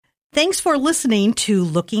Thanks for listening to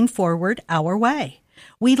Looking Forward Our Way.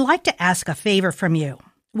 We'd like to ask a favor from you.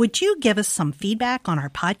 Would you give us some feedback on our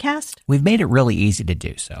podcast? We've made it really easy to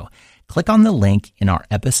do so. Click on the link in our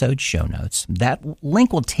episode show notes. That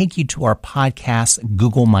link will take you to our podcast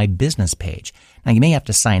Google My Business page. Now, you may have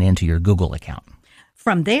to sign into your Google account.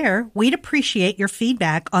 From there, we'd appreciate your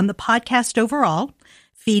feedback on the podcast overall,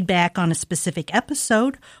 feedback on a specific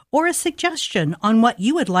episode, or a suggestion on what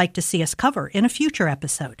you would like to see us cover in a future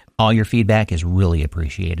episode. All your feedback is really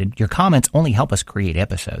appreciated. Your comments only help us create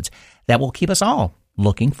episodes that will keep us all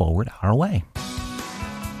looking forward our way.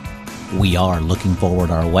 We are looking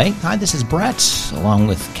forward our way. Hi, this is Brett, along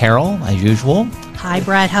with Carol, as usual. Hi,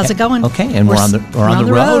 Brett. How's it going? Okay, and we're on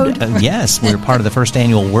the road. Yes, we're part of the first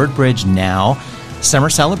annual WordBridge Now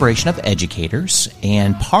Summer Celebration of Educators,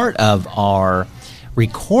 and part of our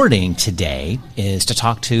recording today is to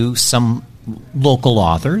talk to some local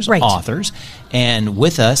authors, and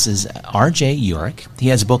with us is R.J. Urick. He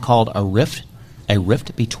has a book called A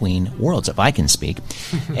Rift Between Worlds, if I can speak.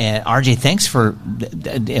 And R.J., thanks for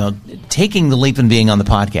taking the leap and being on the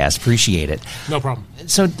podcast. Appreciate it. No problem.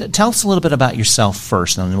 So tell us a little bit about yourself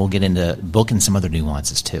first, and then we'll get into the book and some other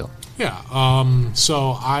nuances too. Yeah.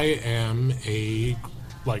 So I am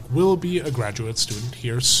will be a graduate student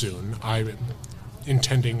here soon. I'm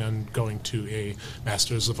intending on going to a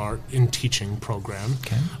Master's of Art in Teaching program.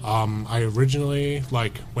 Okay. I originally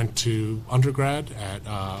went to undergrad at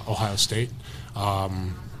Ohio State.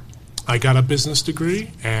 I got a business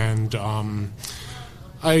degree, and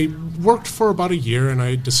I worked for about a year, and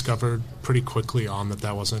I discovered pretty quickly on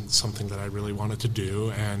that wasn't something that I really wanted to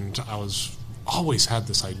do, and I always had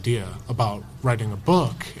this idea about writing a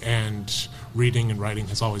book, and reading and writing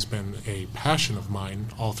has always been a passion of mine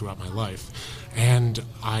all throughout my life. And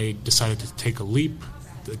I decided to take a leap,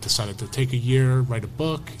 decided to take a year, write a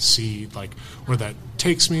book, see where that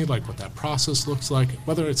takes me, what that process looks like,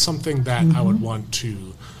 whether it's something that I would want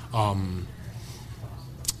to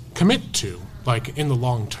commit to, in the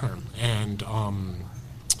long term. And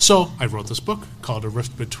so I wrote this book called A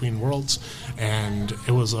Rift Between Worlds, and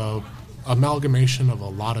it was a amalgamation of a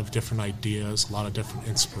lot of different ideas, a lot of different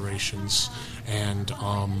inspirations, and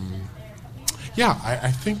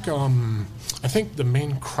I think the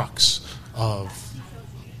main crux of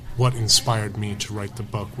what inspired me to write the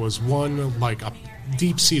book was one, a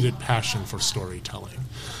deep-seated passion for storytelling.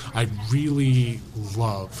 I really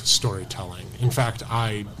love storytelling. In fact,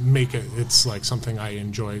 I make it's something I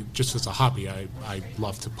enjoy just as a hobby. I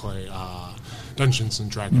love to play Dungeons and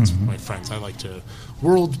Dragons with my friends. I like to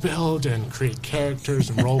world build and create characters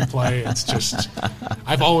and role play. It's just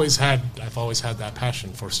I've always had that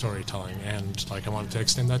passion for storytelling, and I wanted to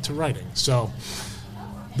extend that to writing. So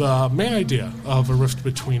the main idea of A Rift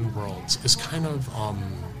Between Worlds is kind of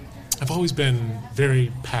I've always been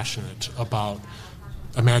very passionate about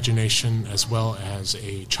imagination as well as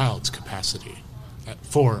a child's capacity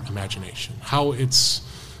for imagination. How it's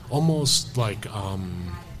almost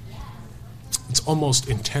it's almost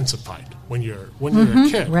intensified when you're a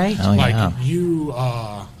kid. Right. Oh, yeah.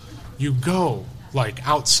 You go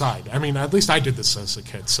outside. I mean, at least I did this as a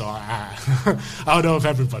kid, so I don't know if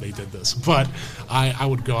everybody did this, but I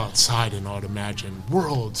would go outside and I would imagine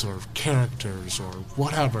worlds or characters or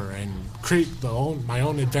whatever and create my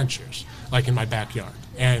own adventures, in my backyard.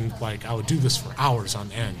 And I would do this for hours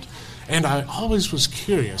on end. And I always was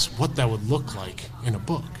curious what that would look like in a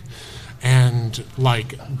book. And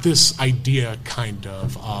this idea kind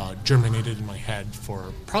of germinated in my head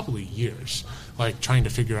for probably years, trying to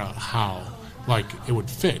figure out how it would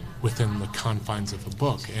fit within the confines of a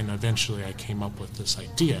book. And eventually I came up with this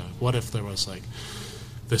idea. What if there was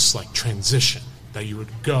this transition that you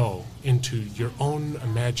would go into your own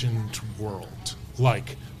imagined world,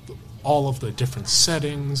 all of the different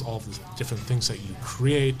settings, all of the different things that you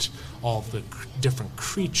create, all of the different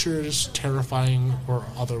creatures, terrifying or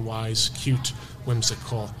otherwise, cute,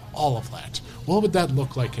 whimsical, all of that. What would that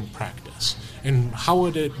look like in practice? And how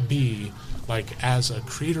would it be, as a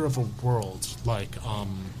creator of a world,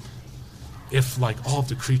 if all of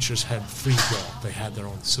the creatures had free will, they had their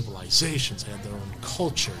own civilizations, they had their own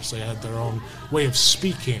cultures, they had their own way of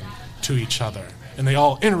speaking to each other, and they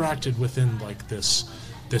all interacted within this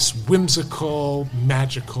whimsical,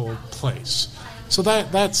 magical place. So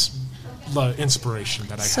that's the inspiration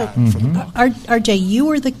that I had for the book. RJ, you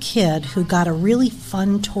were the kid who got a really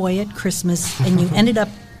fun toy at Christmas, and you ended up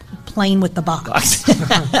playing with the box.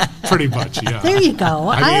 Pretty much, yeah. There you go.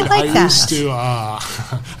 I like that.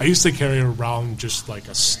 I used to carry around just like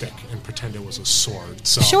a stick and pretend it was a sword.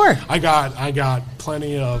 So Sure. I got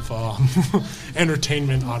plenty of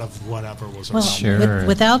entertainment out of whatever was around. Sure.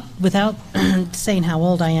 Without saying how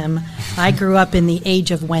old I am, I grew up in the age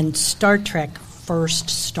of when Star Trek first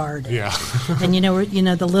started. Yeah. And you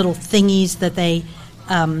know the little thingies that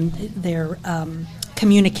they're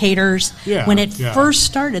communicators. Yeah, When it yeah. first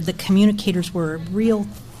started, the communicators were a real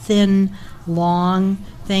thin, long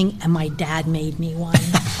thing, and my dad made me one.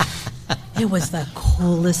 It was the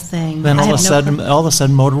coolest thing. Then I all of have a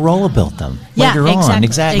sudden, Motorola built them Yeah, later on.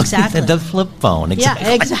 exactly. The flip phone. Exactly.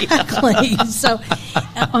 Yeah, exactly. So,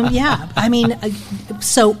 yeah, I mean,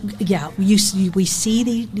 we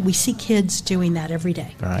see kids doing that every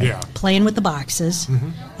day, Right. Yeah. playing with the boxes,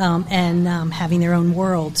 and having their own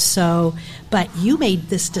world. So, but you made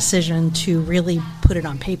this decision to really put it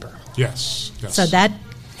on paper. Yes. So that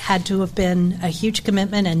had to have been a huge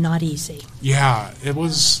commitment and not easy. Yeah, it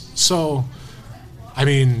was. So, I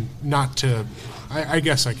mean, not to. I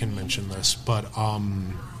guess I can mention this, but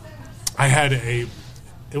I had it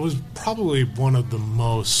was probably one of the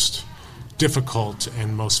most difficult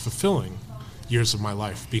and most fulfilling years of my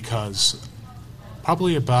life, because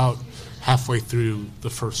probably about halfway through the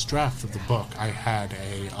first draft of the book, I had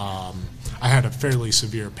a fairly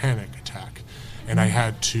severe panic attack, and I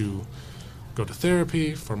had to go to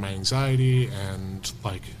therapy for my anxiety and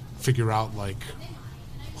like figure out like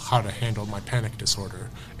how to handle my panic disorder,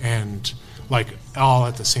 and like all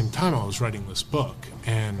at the same time I was writing this book,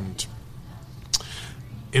 and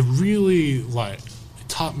it really like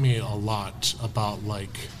taught me a lot about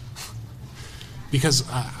like, because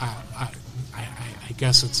I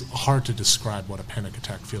guess it's hard to describe what a panic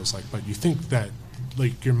attack feels like, but you think that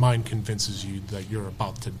like your mind convinces you that you're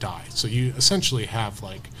about to die, so you essentially have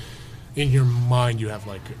like in your mind you have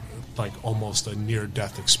like almost a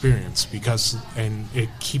near-death experience, and it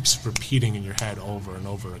keeps repeating in your head over and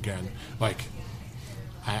over again, like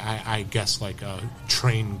I guess like a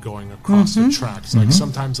train going across the tracks. Like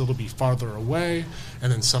sometimes it'll be farther away,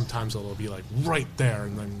 and then sometimes it'll be like right there,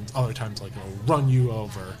 and then other times like it'll run you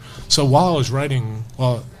over. So while I was writing,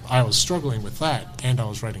 I was struggling with that, and I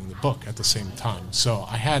was writing the book at the same time. So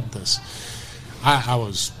I had this. I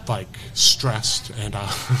was like stressed, and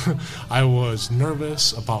I was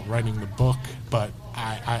nervous about writing the book, but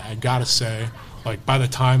I gotta say, like by the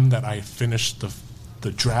time that I finished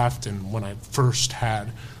the draft, and when I first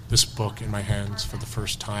had this book in my hands for the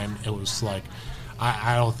first time, it was like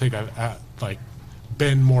I don't think I've like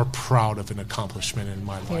been more proud of an accomplishment in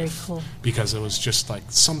my Very life, cool. because it was just like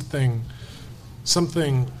something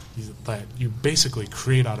that you basically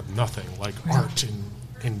create out of nothing, like art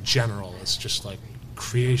in general. It's just like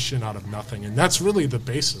creation out of nothing, and that's really the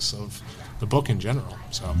basis of the book in general.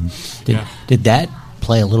 So Did that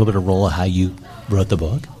play a little bit of role of how you wrote the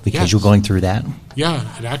book, because Yes. you were going through that?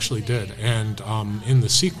 Yeah, it actually did. And in the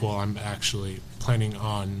sequel, I'm actually planning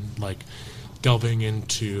on like delving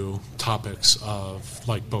into topics of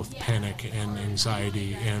like both panic and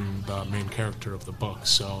anxiety in the main character of the book.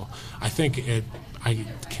 So I think I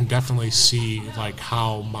can definitely see like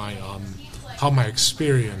how my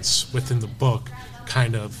experience within the book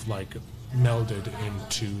kind of like melded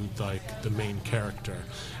into like the main character,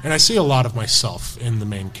 and I see a lot of myself in the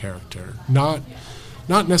main character. Not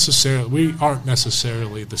necessarily, we aren't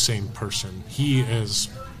necessarily the same person. He is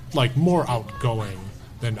like more outgoing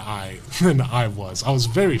than I was. I was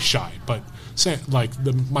very shy, but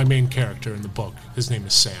my main character in the book, his name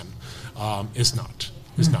is Sam, is not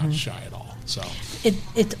shy at all. So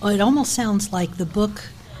It almost sounds like the book.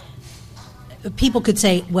 People could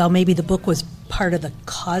say, well, maybe the book was part of the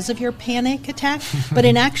cause of your panic attack, but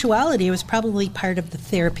in actuality, it was probably part of the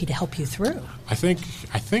therapy to help you through. I think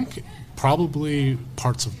probably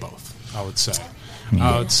parts of both, I would say.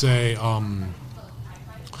 I would say, and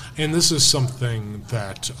this is something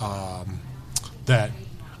that that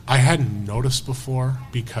I hadn't noticed before,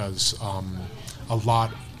 because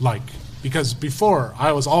because before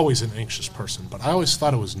I was always an anxious person, but I always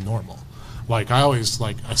thought it was normal. Like I always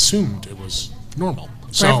assumed it was normal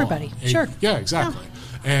For everybody, sure. Yeah, exactly.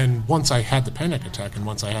 Yeah. And once I had the panic attack, and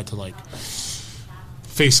once I had to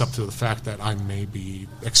face up to the fact that I may be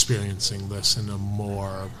experiencing this in a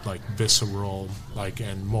more visceral,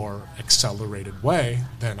 and more accelerated way,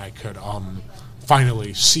 then I could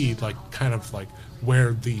finally see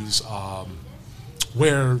where these,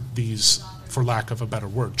 for lack of a better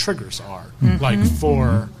word, triggers are,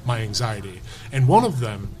 for my anxiety. And one of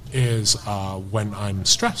them is when I'm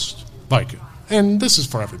stressed. And this is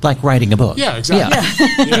for everybody. Like writing a book. Yeah,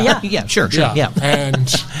 exactly. Yeah, sure. Yeah. And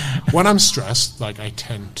when I'm stressed, like, I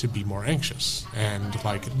tend to be more anxious, and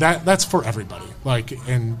like that's for everybody. Like,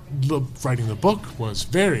 and writing the book was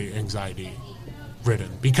very anxiety ridden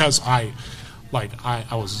because I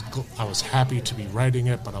was happy to be writing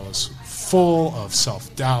it, but I was full of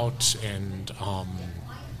self-doubt and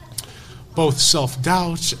both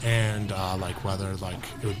self-doubt and like whether like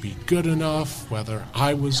it would be good enough, whether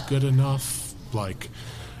I was good enough, like.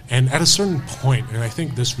 And at a certain point, and I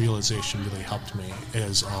think this realization really helped me,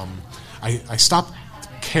 is I stopped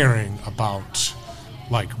caring about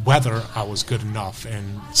like whether I was good enough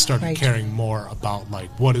and started caring more about like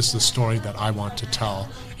what is the story that I want to tell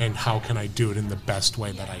and how can I do it in the best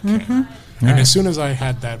way that I can. And as soon as I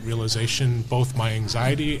had that realization, both my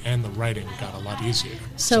anxiety and the writing got a lot easier.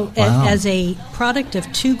 So as a product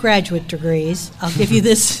of 2 graduate degrees, I'll give you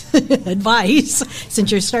this advice,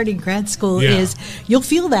 since you're starting grad school, is you'll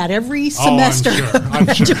feel that every semester.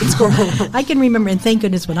 I'm sure. School. I can remember, and thank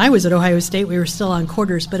goodness when I was at Ohio State, we were still on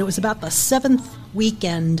quarters, but it was about the 7th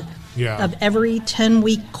weekend of every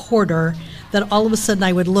 10-week quarter that all of a sudden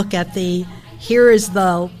I would look at here is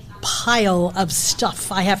the pile of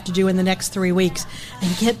stuff I have to do in the next 3 weeks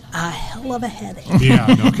and get a hell of a headache.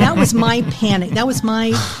 That was my panic. That was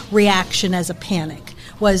my reaction as a panic,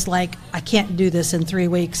 was like, I can't do this in 3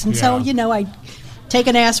 weeks. And so, I take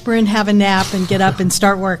an aspirin, have a nap, and get up and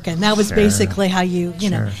start working. That was basically how you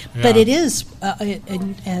know. But it is,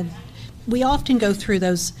 and we often go through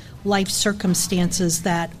those life circumstances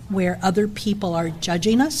where other people are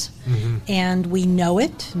judging us, and we know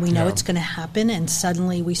it. We know it's going to happen, and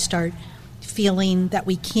suddenly we start feeling that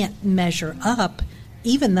we can't measure up,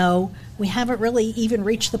 even though we haven't really even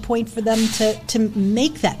reached the point for them to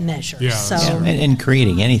make that measure. And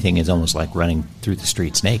creating anything is almost like running through the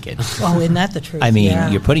streets naked. Oh, isn't that the truth? I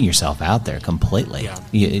mean, you're putting yourself out there completely.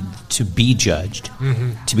 To be judged,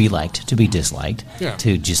 to be liked, to be disliked,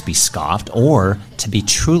 to just be scoffed, or to be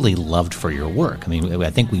truly loved for your work. I mean,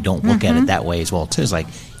 I think we don't look at it that way as well, too. It's like,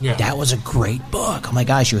 that was a great book. Oh, my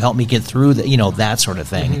gosh, you helped me get through that sort of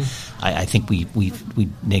thing. I think we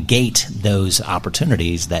negate those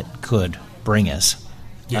opportunities that could bring us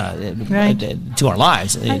to our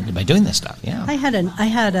lives by doing this stuff. I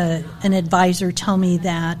had an advisor tell me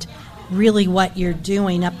that really what you're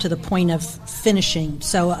doing up to the point of finishing,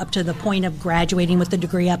 so up to the point of graduating with the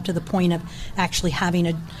degree, up to the point of actually having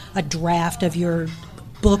a draft of your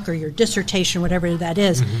book or your dissertation, whatever that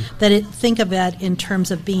is, think of that in terms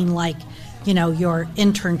of being like, your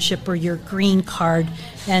internship or your green card,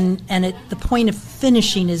 and at the point of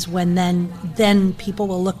finishing is when then people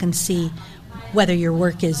will look and see whether your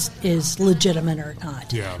work is legitimate or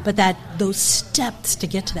not. But those steps to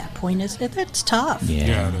get to that point that's tough. It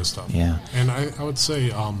is tough. And I would say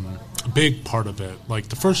a big part of it, like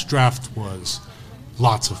the first draft was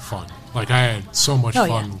lots of fun. Like I had so much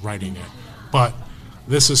fun writing it. But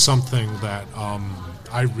this is something that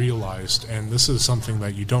I realized, and this is something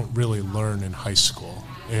that you don't really learn in high school,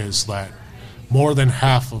 is that more than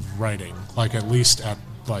half of writing, like at least at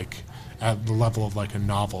the level of like a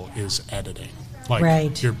novel, is editing.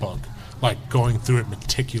 Like your book, like going through it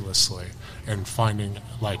meticulously and finding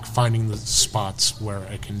the spots where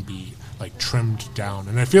it can be like trimmed down.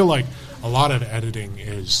 And I feel like a lot of editing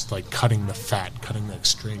is like cutting the fat, cutting the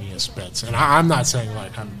extraneous bits. And I'm not saying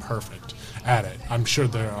like I'm perfect at it. I'm sure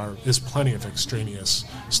there's plenty of extraneous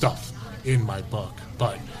stuff in my book,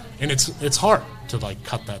 and it's hard to like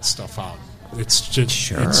cut that stuff out. It's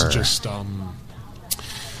just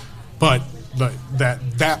but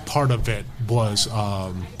that part of it was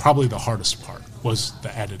probably the hardest part, was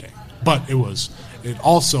the editing. But it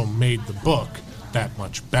also made the book that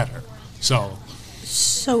much better. So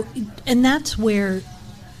and that's where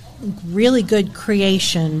really good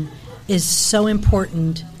creation is so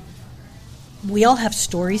important. We all have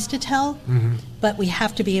stories to tell, but we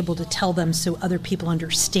have to be able to tell them so other people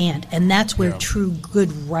understand. And that's where true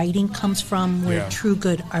good writing comes from, where true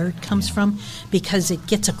good art comes from, because it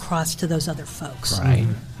gets across to those other folks. Right.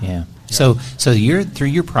 So you're through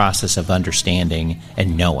your process of understanding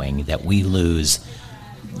and knowing that we lose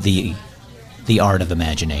the art of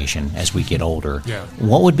imagination as we get older.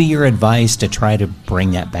 What would be your advice to try to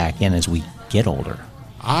bring that back in as we get older?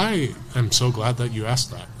 I am so glad that you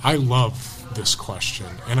asked that. I love this question,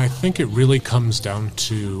 and I think it really comes down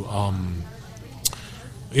to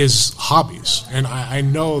is hobbies. And I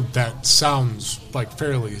know that sounds like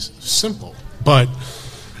fairly simple, but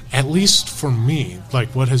at least for me, like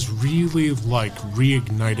what has really like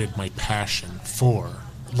reignited my passion for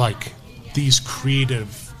like these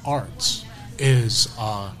creative arts is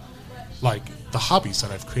like the hobbies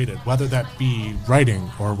that I've created, whether that be writing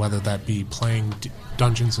or whether that be playing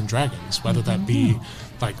Dungeons and Dragons, whether that be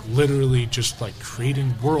like literally just like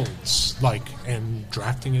creating worlds, like, and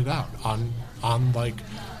drafting it out on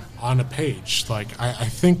a page. Like I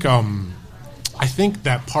think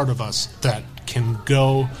that part of us that can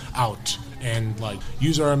go out and like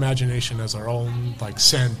use our imagination as our own like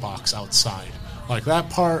sandbox outside, like that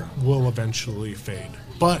part will eventually fade.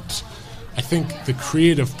 But I think the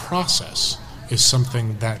creative process is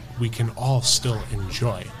something that we can all still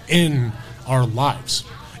enjoy in our lives.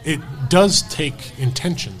 It does take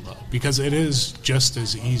intention, though, because it is just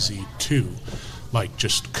as easy to, like,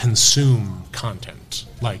 just consume content,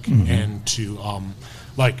 like, and to,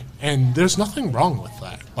 and there's nothing wrong with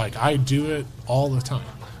that. Like, I do it all the time.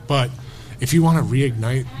 But if you want to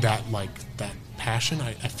reignite that, like, that passion,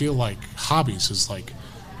 I feel like hobbies is, like,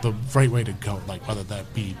 the right way to go. Like, whether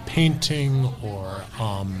that be painting or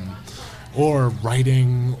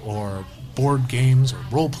writing or board games or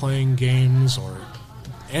role-playing games or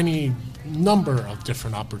any number of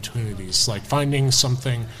different opportunities, like finding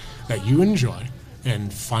something that you enjoy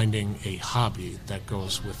and finding a hobby that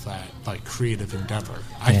goes with that, like, creative endeavor.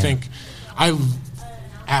 Yeah. I think I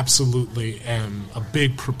absolutely am a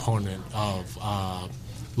big proponent of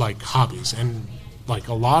like hobbies, and like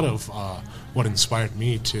a lot of what inspired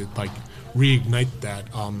me to like reignite that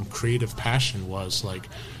creative passion was like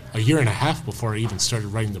a year and a half before I even started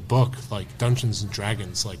writing the book. Like Dungeons and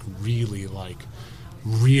Dragons, like really like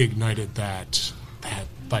reignited that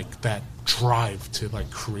drive to like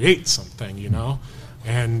create something, you know.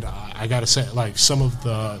 And I gotta say, like, some of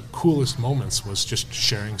the coolest moments was just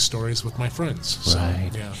sharing stories with my friends. So, right.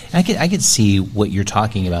 Yeah. I could see what you're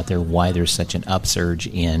talking about there. Why there's such an upsurge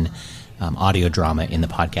in audio drama in the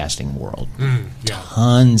podcasting world. Yeah.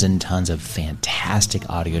 Tons and tons of fantastic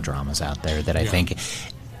audio dramas out there that I think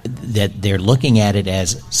that they're looking at it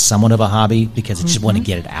as somewhat of a hobby because they just want to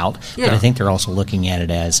get it out. Yeah. But I think they're also looking at it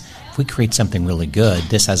as, if we create something really good,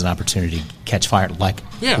 this has an opportunity to catch fire, like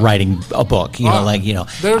writing a book. You know, like, you know.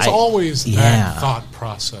 There's always that thought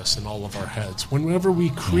process in all of our heads. Whenever we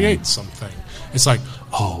create something, it's like,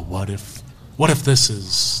 oh, what if this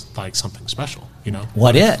is like something special? You know,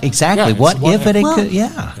 what if exactly? What if it could?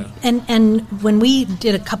 Yeah. And when we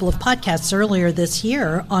did a couple of podcasts earlier this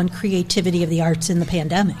year on creativity of the arts in the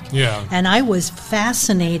pandemic, and I was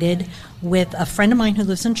fascinated with a friend of mine who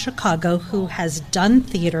lives in Chicago who has done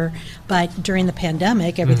theater, but during the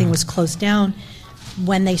pandemic, everything was closed down.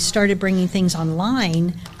 When they started bringing things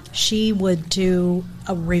online, she would do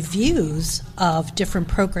reviews of different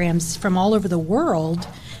programs from all over the world,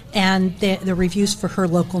 and the reviews for her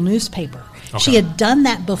local newspaper. Okay. She had done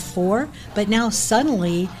that before, but now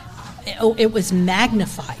suddenly it was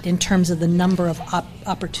magnified in terms of the number of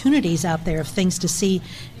opportunities out there of things to see,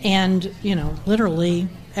 and you know, literally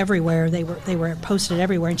everywhere they were posted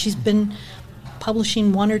everywhere. And she's been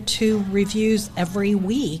publishing 1 or 2 reviews every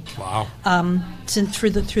week. Wow! Since through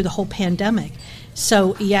the whole pandemic.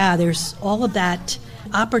 So yeah, there's all of that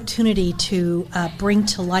opportunity to bring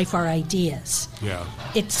to life our ideas. Yeah.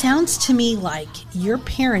 It sounds to me like your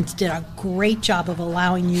parents did a great job of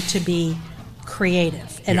allowing you to be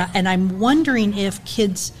creative. And I'm wondering if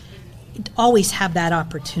kids always have that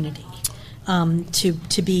opportunity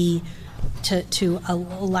to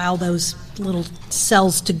allow those little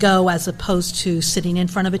cells to go, as opposed to sitting in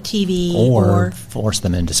front of a TV or force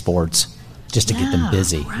them into sports just to get them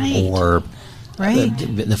busy, or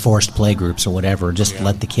the forced play groups or whatever. Just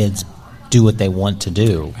let the kids do what they want to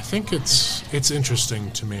do. I think it's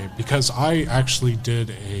interesting to me because I actually did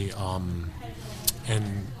a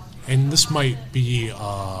and this might be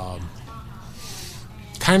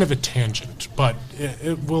kind of a tangent, but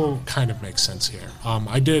it will kind of make sense here.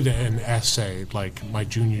 I did an essay like my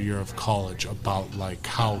junior year of college about like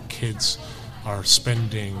how kids are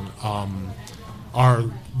spending are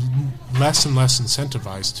less and less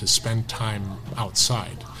incentivized to spend time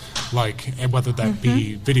outside, like whether that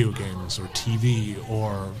be video games or TV,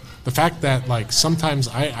 or the fact that like sometimes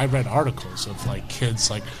I read articles of like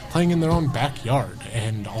kids like playing in their own backyard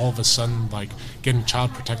and all of a sudden like getting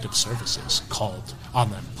Child Protective Services called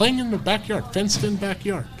on them, playing in the backyard, fenced in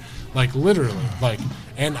backyard, like literally, like.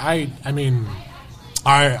 And I mean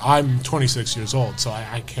I'm 26 years old, so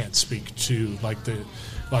I can't speak to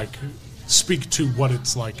speak to what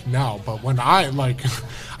it's like now, but when I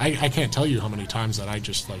can't tell you how many times that I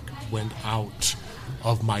just like went out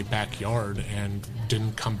of my backyard and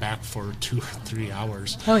didn't come back for 2 or 3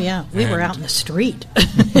 hours. Oh yeah, we were out in the street.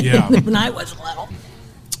 Yeah. When I was little.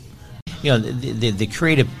 You know, the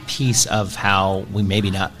creative piece of how we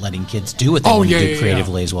maybe not letting kids do what they want to do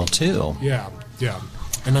creatively as well too. Yeah.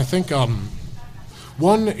 And I think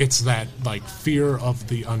one, it's that like fear of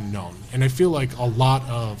the unknown, and I feel like a lot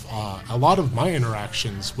of my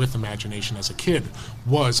interactions with imagination as a kid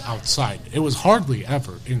was outside. It was hardly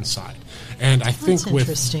ever inside. And I think with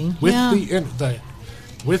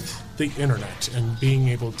the internet and being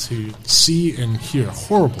able to see and hear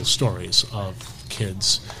horrible stories of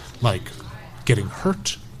kids like getting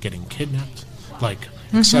hurt, getting kidnapped, like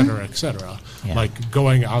et cetera, like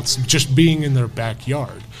going out, just being in their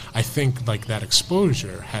backyard. I think like that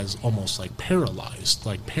exposure has almost like paralyzed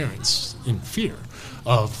like parents in fear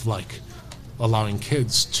of like allowing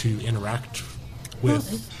kids to interact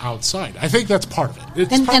with outside. I think that's part of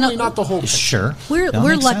it. It's probably not the whole picture. Sure.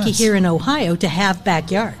 We're lucky sense. here in Ohio to have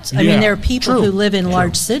backyards. I mean, there are people who live in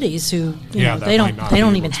large cities who they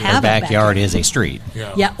don't even have a backyard is a street.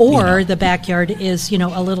 Or the backyard is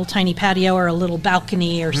a little tiny patio or a little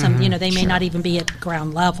balcony or something. They may not even be at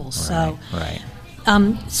ground level. So right.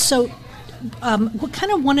 What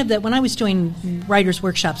kind of when I was doing writers'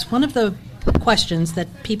 workshops, one of the questions that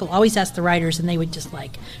people always ask the writers, and they would just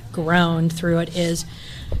like groan through it, is,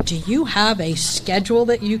 do you have a schedule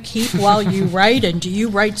that you keep while you write, and do you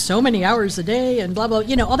write so many hours a day, and blah, blah,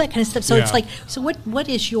 all that kind of stuff. So it's like, so what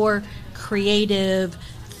is your creative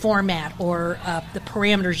format or the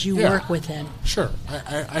parameters you work within? Sure.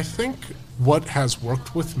 I think what has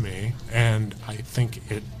worked with me, and I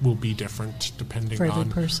think it will be different depending on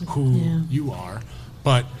who you are,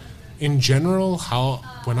 but in general,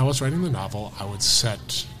 when I was writing the novel, I would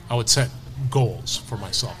set goals for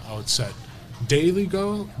myself. I would set daily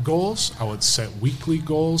goals, I would set weekly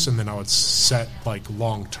goals, and then I would set like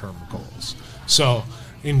long-term goals. So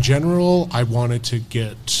in general, I wanted to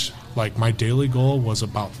get, like, my daily goal was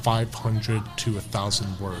about 500 to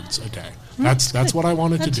 1,000 words a day. That's what I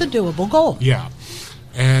wanted to do. That's a doable goal. Yeah.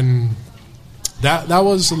 And that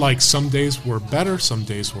was like, some days were better, some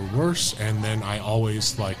days were worse, and then I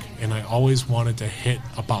always wanted to hit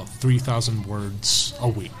about 3,000 words a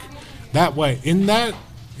week. That way, in that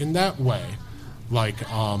way,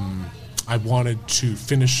 like, I wanted to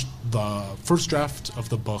finish the first draft of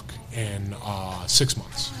the book in 6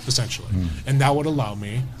 months, essentially. And that would allow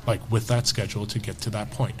me, like, with that schedule, to get to that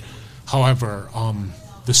point. However,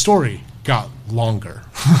 the story got longer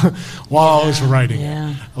while I was writing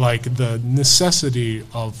it. Like, the necessity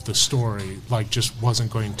of the story, like, just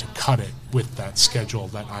wasn't going to cut it with that schedule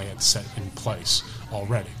that I had set in place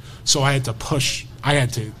already. So I had to push. I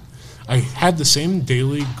had the same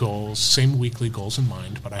daily goals, same weekly goals in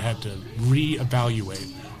mind, but I had to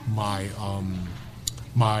reevaluate my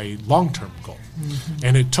my long-term goal.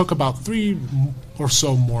 And it took about 3 or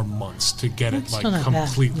so more months to get it like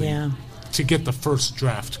completely to get the first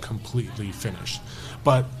draft completely finished.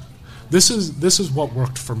 But this is what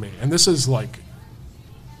worked for me, and this is like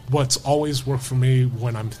what's always worked for me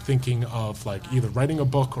when I'm thinking of like either writing a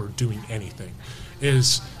book or doing anything,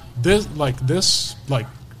 is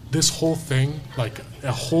this whole thing, like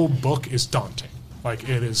a whole book, is daunting. Like,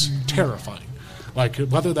 it is terrifying. Like,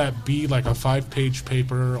 whether that be like a 5-page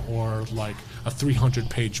paper or like a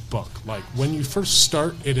 300-page book. Like, when you first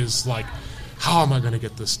start, it is like, how am I going to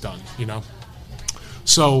get this done?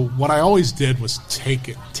 So what I always did was take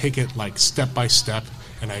it like step by step,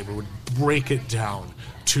 and I would break it down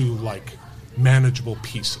to like manageable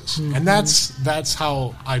pieces. And that's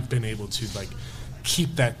how I've been able to like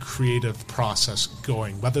keep that creative process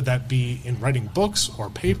going, whether that be in writing books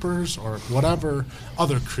or papers or whatever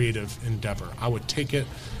other creative endeavor. I would take it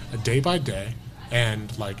a day by day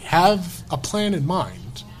and like have a plan in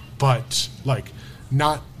mind, but like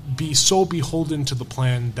not be so beholden to the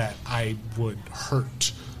plan that I would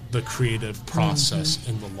hurt the creative process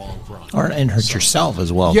in the long run. And hurt yourself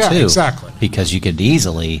as well, too. Yeah, exactly. Because you could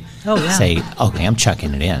easily say, okay, I'm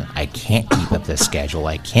chucking it in. I can't keep up this schedule.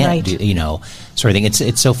 I can't do, sort of thing.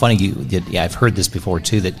 It's so funny. I've heard this before,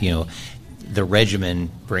 too, that, the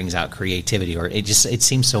regimen brings out creativity, or it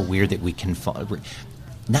seems so weird that we can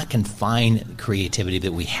not confine creativity,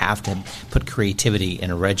 that we have to put creativity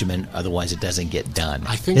in a regimen, otherwise it doesn't get done.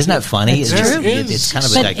 Isn't that funny? It's true. It's kind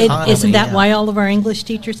of a dichotomy. Isn't that why all of our English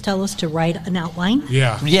teachers tell us to write an outline?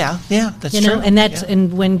 Yeah, that's true.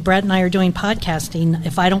 And when Brett and I are doing podcasting,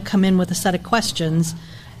 if I don't come in with a set of questions,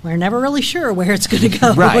 we're never really sure where it's going to go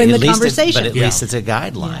in the conversation. But at least it's a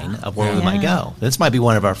guideline of where we might go. This might be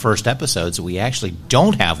one of our first episodes that we actually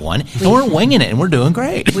don't have one, and we're winging it, and we're doing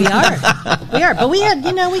great. We are. But we had,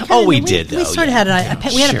 we did. We sort of had a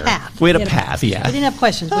path. We had a path. We had a path. Yeah. We didn't have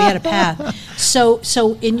questions. We had a path. So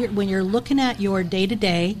when you're looking at your day to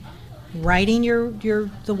day, writing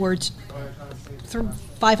the words,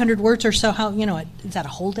 500 words or so, how is that a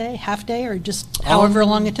whole day, half day, or just however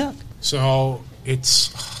long it took? So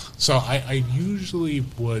So I usually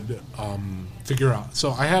would figure out.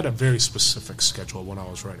 So I had a very specific schedule when I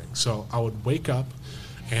was writing. So I would wake up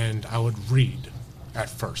and I would read at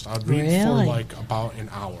first. I would read for like about an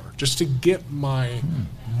hour just to get my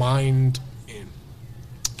mind in.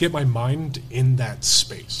 Get my mind in that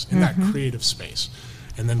space, in that creative space.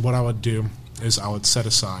 And then what I would do is I would set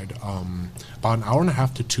aside about an hour and a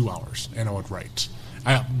half to 2 hours, and I would write.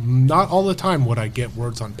 Not all the time would I get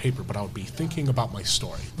words on paper, but I would be thinking about my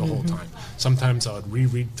story the whole time. Sometimes I would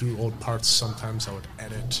reread through old parts. Sometimes I would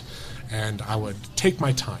edit, and I would take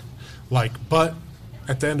my time. But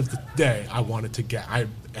at the end of the day, I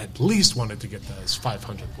at least wanted to get those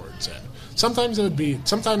 500 words in. Sometimes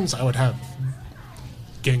I would have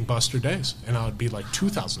gangbuster days, and I would be like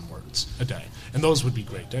 2,000 words a day, and those would be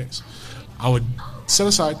great days. I would set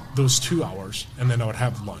aside those 2 hours, and then I would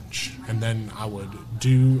have lunch, and then I would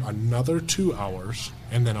do another 2 hours,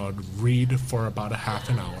 and then I would read for about a half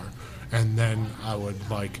an hour, and then I would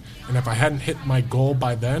and if I hadn't hit my goal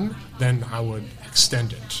by then I would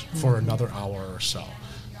extend it for another hour or so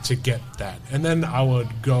to get that, and then I would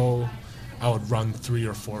run 3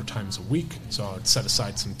 or 4 times a week, so I would set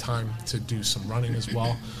aside some time to do some running as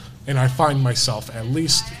well. And I find myself, at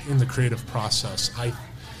least in the creative process,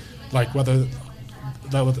 whether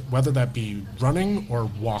that be running or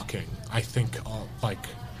walking, I think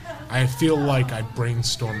I feel like I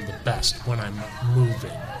brainstorm the best when I'm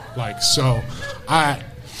moving.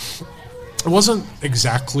 It wasn't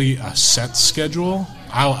exactly a set schedule.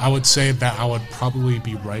 I would say that I would probably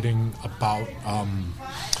be writing about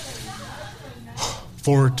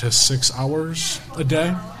 4 to 6 hours a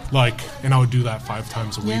day, and I would do that 5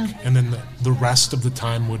 times a week, and then the rest of the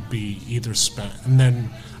time would be either spent, and then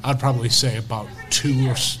I'd probably say about 2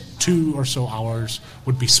 or so hours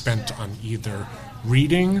would be spent on either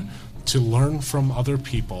reading to learn from other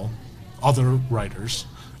people, other writers,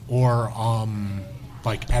 or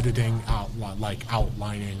editing out,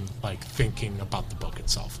 outlining, thinking about the book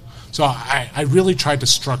itself. So I really tried to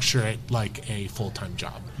structure it like a full-time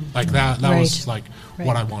job. That was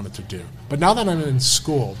what I wanted to do. But now that I'm in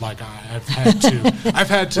school, I've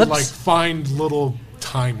had to find little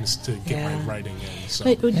times to get my writing in.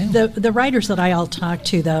 So. The writers that I all talked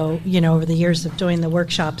to, though, over the years of doing the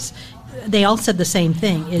workshops, they all said the same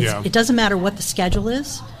thing. It doesn't matter what the schedule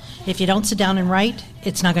is. If you don't sit down and write,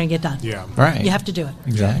 it's not going to get done. Yeah. Right. You have to do it.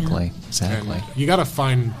 Exactly. And you got to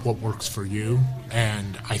find what works for you.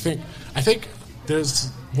 And I think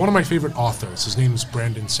there's one of my favorite authors. His name is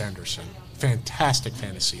Brandon Sanderson. Fantastic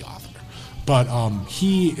fantasy author. But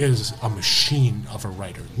he is a machine of a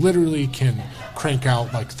writer. Literally can crank out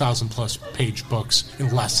 1,000+ page books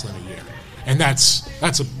in less than a year. And that's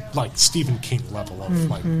a Stephen King level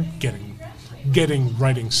of getting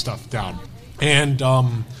writing stuff down. And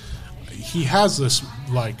he has this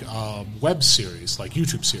web series,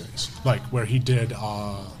 YouTube series, where he did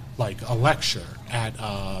a lecture at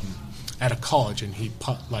a college, and he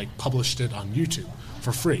published it on YouTube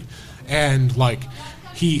for free, and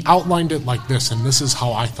he outlined it like this, and this is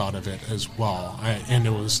how I thought of it as well, and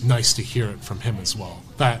it was nice to hear it from him as well.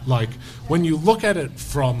 That when you look at it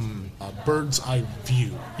from a bird's eye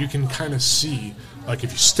view, you can kind of see if you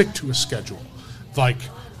stick to a schedule,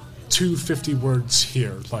 250 words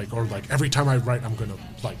here, or every time I write, I'm going to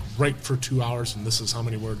write for 2 hours, and this is how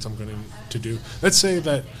many words I'm going to do. Let's say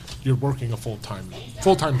that you're working a full-time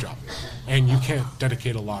job, and you can't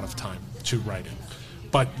dedicate a lot of time to writing,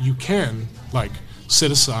 but you can set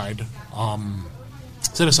aside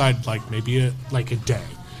maybe a day,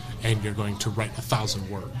 and you're going to write 1,000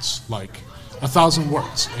 words, 1,000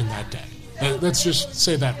 words in that day. Let's just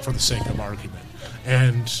say that for the sake of argument,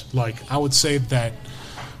 and I would say that.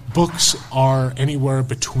 Books are anywhere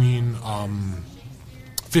between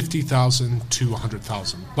 50,000 to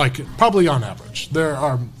 100,000, probably on average. There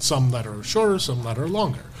are some that are shorter, some that are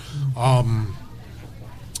longer.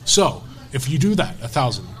 So if you do that,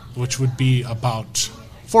 1,000, which would be about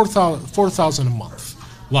 4,000 a month,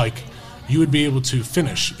 you would be able to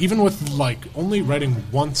finish, even with only writing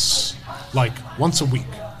once a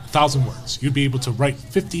week, 1,000 words. You'd be able to write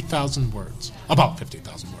 50,000 words, about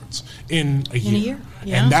 50,000 words in a year.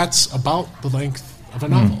 Yeah. And that's about the length of a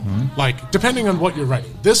novel. Mm-hmm. Depending on what you're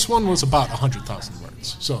writing. This one was about 100,000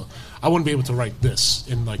 words. So I wouldn't be able to write this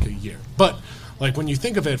in a year. But when you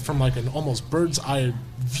think of it from an almost bird's eye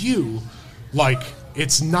view,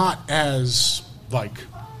 it's not as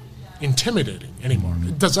intimidating anymore.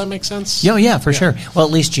 Does that make sense? Yeah, for sure. Well,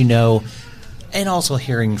 at least and also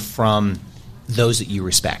hearing from those that you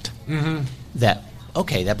respect, that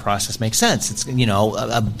that process makes sense. It's that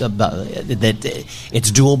it's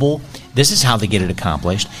doable, this is how they get it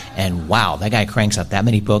accomplished. And wow, that guy cranks out that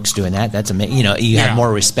many books doing that. That's amazing. You know, you have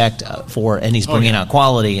more respect for, and he's bringing out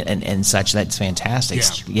quality and such. That's fantastic.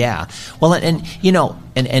 Yeah. Well, and you know,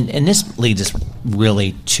 and this leads us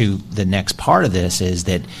really to the next part of this is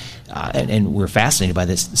that, and we're fascinated by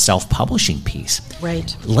this self-publishing piece.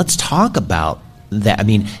 Right. Let's talk about that. I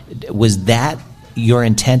mean, was that your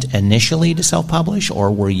intent initially to self-publish,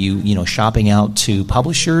 or were you shopping out to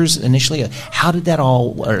publishers initially? How did that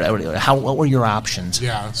all, or what were your options?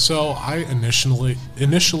 Yeah, so I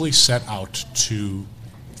initially set out to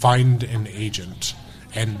find an agent,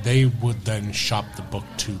 and they would then shop the book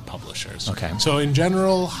to publishers. Okay. So in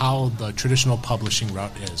general, how the traditional publishing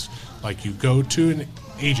route is, like you go to an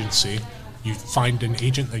agency, you find an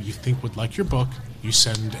agent that you think would like your book, you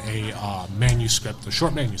send a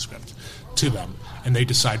short manuscript to them, and they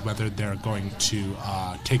decide whether they're going to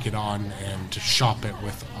take it on and to shop it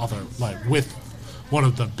with with one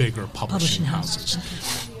of the bigger publishing houses.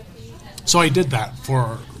 Okay. So I did that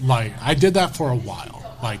for a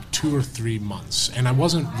while, like 2 or 3 months, and I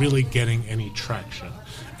wasn't really getting any traction.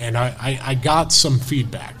 And I got some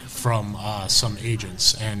feedback from some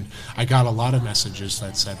agents, and I got a lot of messages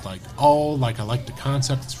that said I like the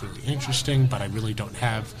concept, it's really interesting, but I really don't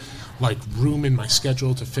have room in my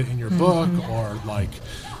schedule to fit in your book, or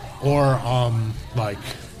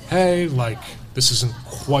hey, this isn't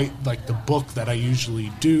quite like the book that I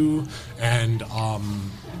usually do, and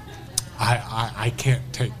I can't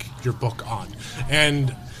take your book on.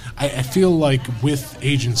 And I feel like with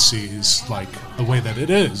agencies, the way that it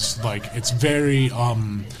is, it's very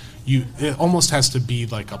it almost has to be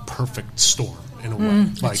like a perfect storm in a way.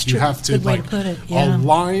 You have to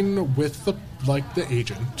align with the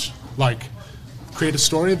agent, create a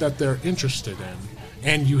story that they're interested in,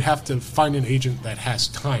 and you have to find an agent that has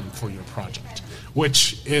time for your project,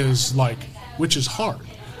 which is hard.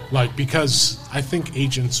 Because I think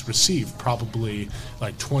agents receive probably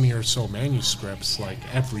 20 or so manuscripts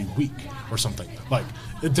every week or something,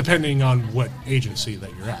 depending on what agency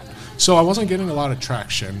that you're at. So I wasn't getting a lot of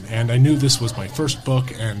traction, and I knew this was my first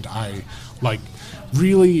book, and I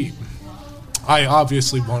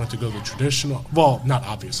obviously wanted to go the traditional, well, not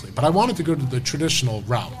obviously, but I wanted to go to the traditional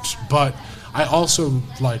route, but I also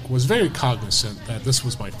was very cognizant that this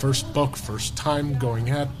was my first book, first time going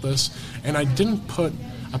at this, and I put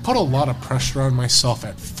a lot of pressure on myself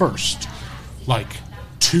at first,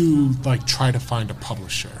 to try to find a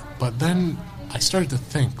publisher. But then I started to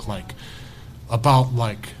think about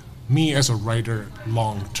me as a writer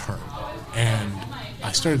long term, and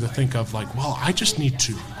I started to think of I just need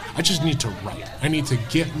to write. I need to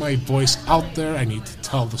get my voice out there. I need to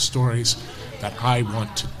tell the stories that I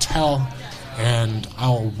want to tell, and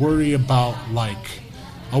I'll worry about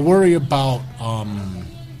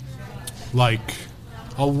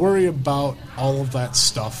all of that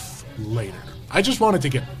stuff later. I just wanted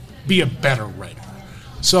to be a better writer.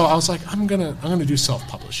 So I was I'm gonna do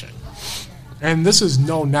self-publishing. And this is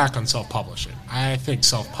no knock on self-publishing. I think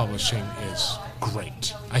self-publishing is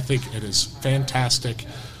great. I think it is fantastic.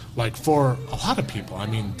 For a lot of people, I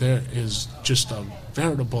mean, there is just a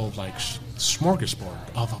veritable smorgasbord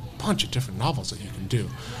of a bunch of different novels that you can do.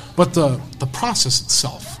 But the process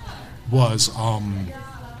itself was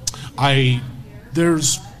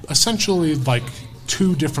there's essentially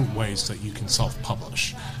 2 different ways that you can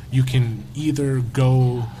self-publish. You can either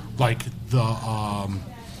go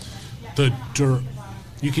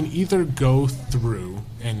you can either go through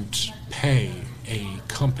and pay a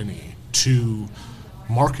company to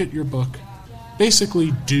market your book,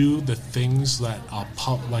 basically do the things that a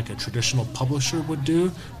traditional publisher would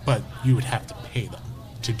do, but you would have to pay them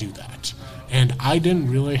to do that. And I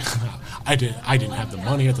didn't really, I didn't have the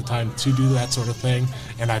money at the time to do that sort of thing,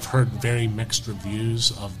 and I've heard very mixed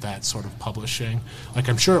reviews of that sort of publishing.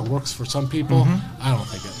 I'm sure it works for some people. I don't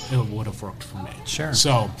think it would have worked for me. Sure.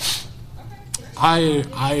 So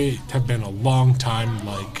I have been a long time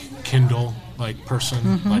Kindle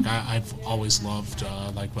person. I've always loved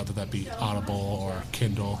whether that be Audible or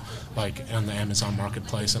Kindle on the Amazon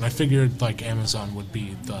marketplace, and I figured Amazon would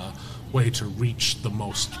be the way to reach the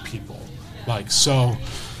most people. So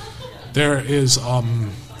there is a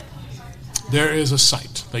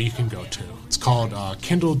site that you can go to. It's called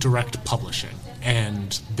Kindle Direct Publishing,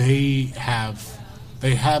 and they have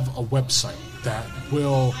a website that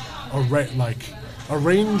will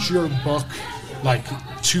arrange your book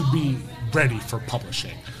to be ready for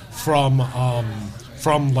publishing, from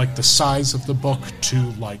the size of the book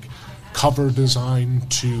to cover design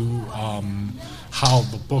to how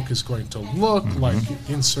the book is going to look,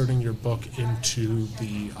 inserting your book into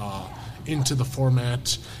into the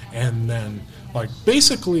format, and then like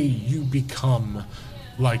basically you become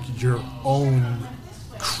like your own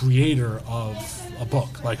creator of a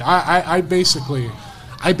book. Like I basically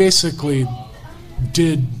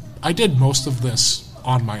did most of this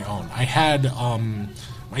on my own. I had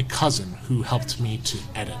my cousin who helped me to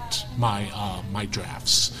edit my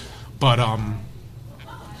drafts, but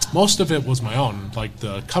most of it was my own. Like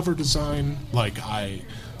the cover design, I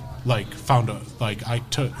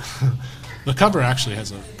took the cover actually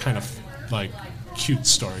has a kind of like cute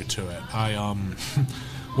story to it.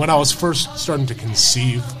 When I was first starting to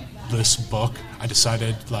conceive this book, I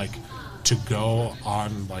decided like to go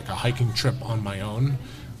on like a hiking trip on my own,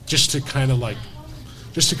 just to kind of like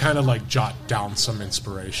jot down some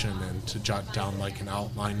inspiration and to jot down like an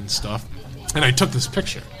outline and stuff. And I took this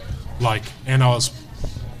picture, and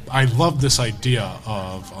I loved this idea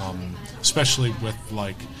of, especially with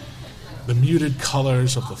like the muted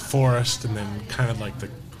colors of the forest, and then kind of like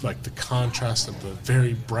the contrast of the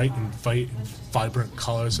very bright and vibrant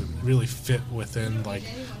colors that really fit within like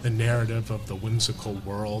the narrative of the whimsical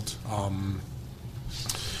world.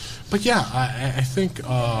 But yeah, I think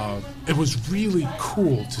it was really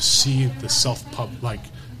cool to see the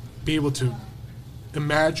be able to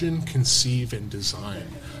imagine, conceive, and design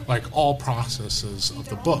like all processes of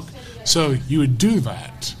the book. So you would do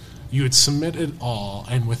that, you would submit it all,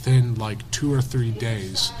 and within like 2 or 3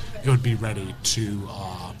 days, it would be ready to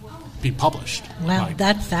be published. Wow,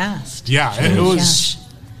 that fast. Yeah, it was. Gosh.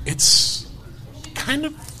 It's kind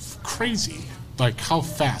of crazy, like how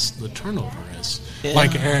fast the turnover is. Yeah.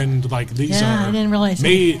 These I are didn't realize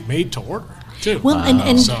made to order too. Well,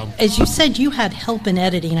 and so, as you said, you had help in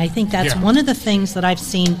editing. I think that's one of the things that I've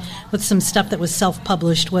seen with some stuff that was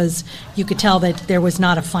self-published was you could tell that there was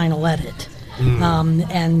not a final edit.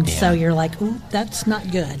 So you're like, ooh, that's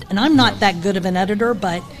not good. And I'm not that good of an editor,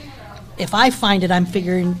 but if I find it, I'm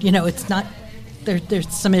figuring, it's not,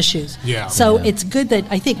 there's some issues. Yeah. So it's good that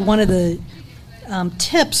I think one of the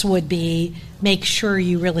tips would be make sure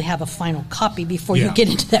you really have a final copy before you get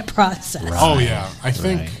into that process. Right. Oh, yeah. I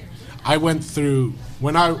think I went through,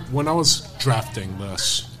 when I was drafting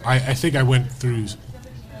this, I think I went through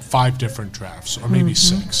 5 different drafts, or maybe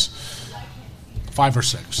 6. 5 or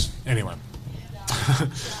 6. Anyway.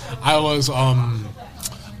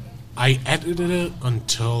 I edited it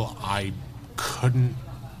until I couldn't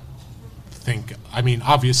think. I mean,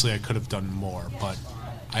 obviously I could have done more, but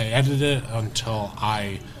I edited it until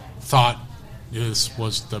I thought this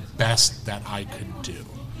was the best that I could do.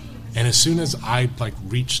 And as soon as I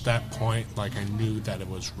reached that point, I knew that it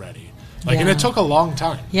was ready. And it took a long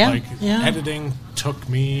time. Editing took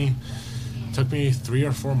me 3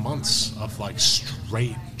 or 4 months of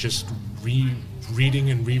straight just reading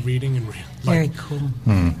and rereading and very cool.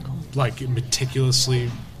 Meticulously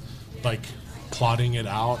plotting it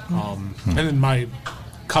out. And then my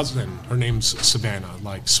cousin, her name's Savannah,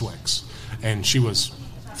 Swix, and she was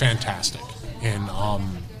fantastic in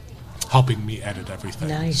helping me edit everything.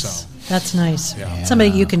 Nice. So, that's nice.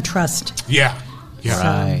 Somebody you can trust. Yeah.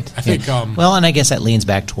 Right. I think. Well, and I guess that leans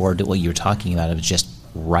back toward what you were talking about of just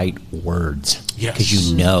right words. Yes.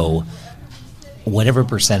 Because whatever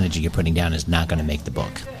percentage you're putting down is not going to make the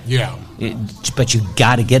book. Yeah. But you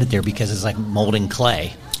got to get it there because it's like molding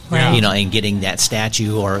clay. Right. And getting that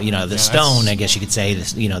statue or the stone, I guess you could say,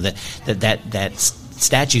 that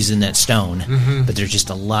statue's in that stone, but there's just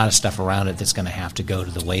a lot of stuff around it that's going to have to go to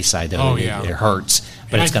the wayside. Though it hurts,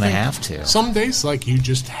 but it's going to have to. Some days, you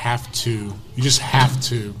just have to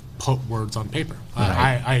put words on paper.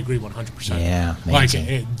 Right. I agree 100%. Yeah, amazing.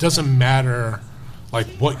 It doesn't matter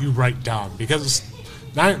what you write down, because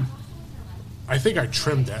I think I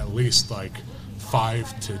trimmed at least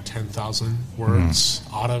 5 to 10,000 words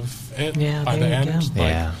out of it by the end.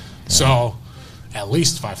 So at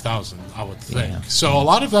least 5,000, I would think. Yeah. So a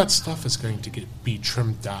lot of that stuff is going to be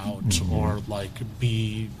trimmed out or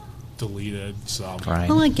be deleted. So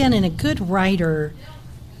well, again, in a good writer,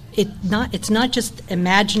 it's not just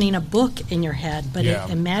imagining a book in your head, but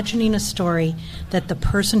imagining a story that the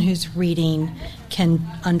person who's reading can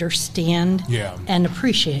understand and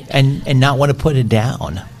appreciate, and not want to put it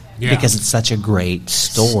down. Because it's such a great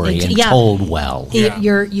story and told well.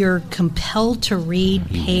 You're compelled to read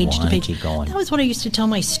page to page. Keep going. That was what I used to tell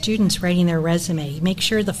my students writing their resume. Make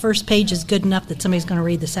sure the first page is good enough that somebody's going to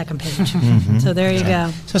read the second page. So there you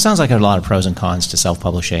go. So it sounds like there are a lot of pros and cons to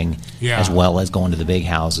self-publishing as well as going to the big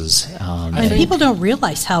houses. And people don't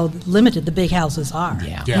realize how limited the big houses are.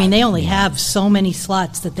 I mean, they only have so many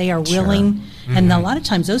slots that they are willing, and a lot of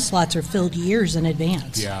times those slots are filled years in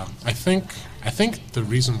advance. Yeah, I think the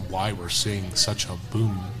reason why we're seeing such a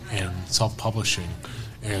boom in self-publishing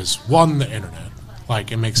is one, the internet.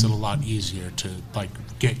 Like, it makes it a lot easier to like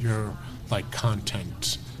get your like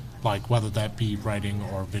content, like whether that be writing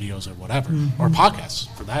or videos or whatever, or podcasts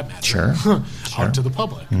for that matter, out to the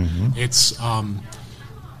public. It's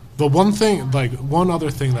the one thing, like one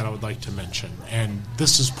other thing that I would like to mention, and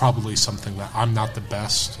this is probably something that I'm not the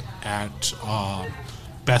best at,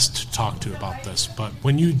 best to talk to about this, but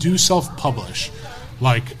when you do self-publish,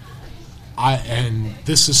 like and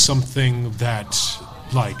this is something that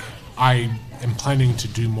like I am planning to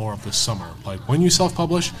do more of this summer. Like when you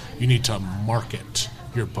self-publish, you need to market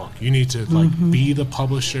your book. You need to like be the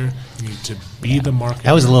publisher. You need to be the marketer.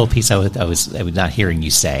 That was a little piece I was not hearing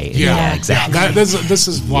you say. Yeah, exactly. This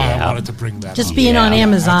is why I wanted to bring that. Just up. being on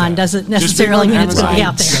Amazon doesn't necessarily mean it's going to be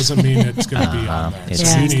out there. Doesn't mean it's going to be on there. It's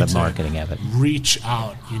So you need the to marketing of it. reach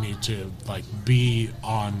out. You need to like be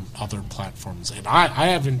on other platforms. And I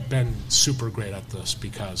haven't been super great at this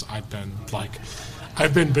because I've been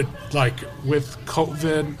with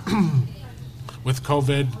COVID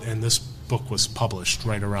and this book was published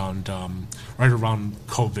right around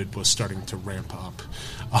COVID was starting to ramp up.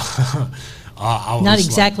 Not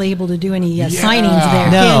exactly able to do any signings there.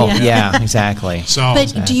 No, can you? yeah, exactly. So,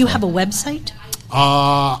 But do you have a website?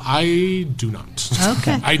 I do not.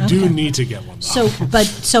 Okay. I do need to get one. Though.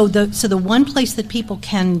 So the one place that people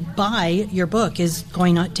can buy your book is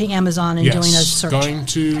going to Amazon and doing a search. Going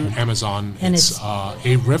to Amazon. And it's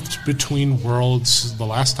A Rift Between Worlds. The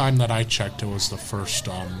last time that I checked, it was the first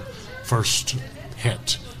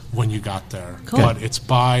hit when you got there. Cool. But it's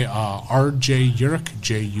by R.J. Jurek,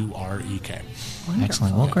 Jurek.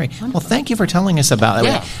 Excellent. Well, great. Well, thank you for telling us about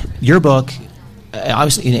Yeah. your book.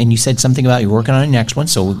 Obviously, and you said something about you're working on a next one,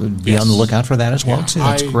 so we'll be on the lookout for that as well, too.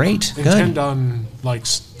 That's great. I Good. intend on,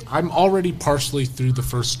 I'm already partially through the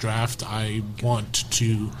first draft. I want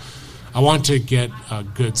to get a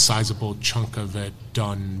good sizable chunk of it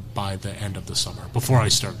done by the end of the summer before I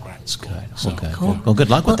start grad school. Good. So, Well, good. Cool. Well, good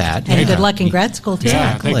luck with that. And Yeah. good luck in grad school, too.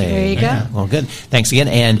 Yeah, Exactly. thank you. There you go. Yeah. Well, good. Thanks again.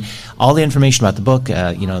 And all the information about the book,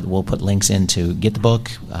 we'll put links in to get the book,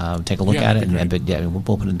 take a look Yeah, at it, that'd be but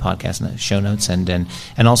we'll put it in the podcast and the show notes, and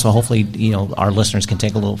also hopefully our listeners can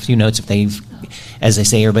take a few notes if they've, as they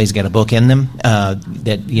say, everybody's got a book in them.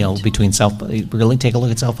 Between really take a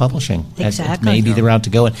look at self-publishing. Exactly. It may be the route to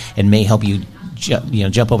go, and may help you.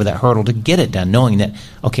 Jump over that hurdle to get it done, knowing that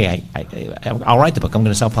I'll write the book. I'm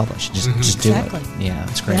going to self-publish. Just do Exactly. it. Yeah,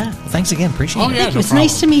 that's great. Yeah. Well, thanks again. Appreciate it. yeah, It was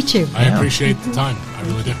nice to meet you. I appreciate the time. I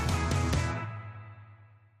really do.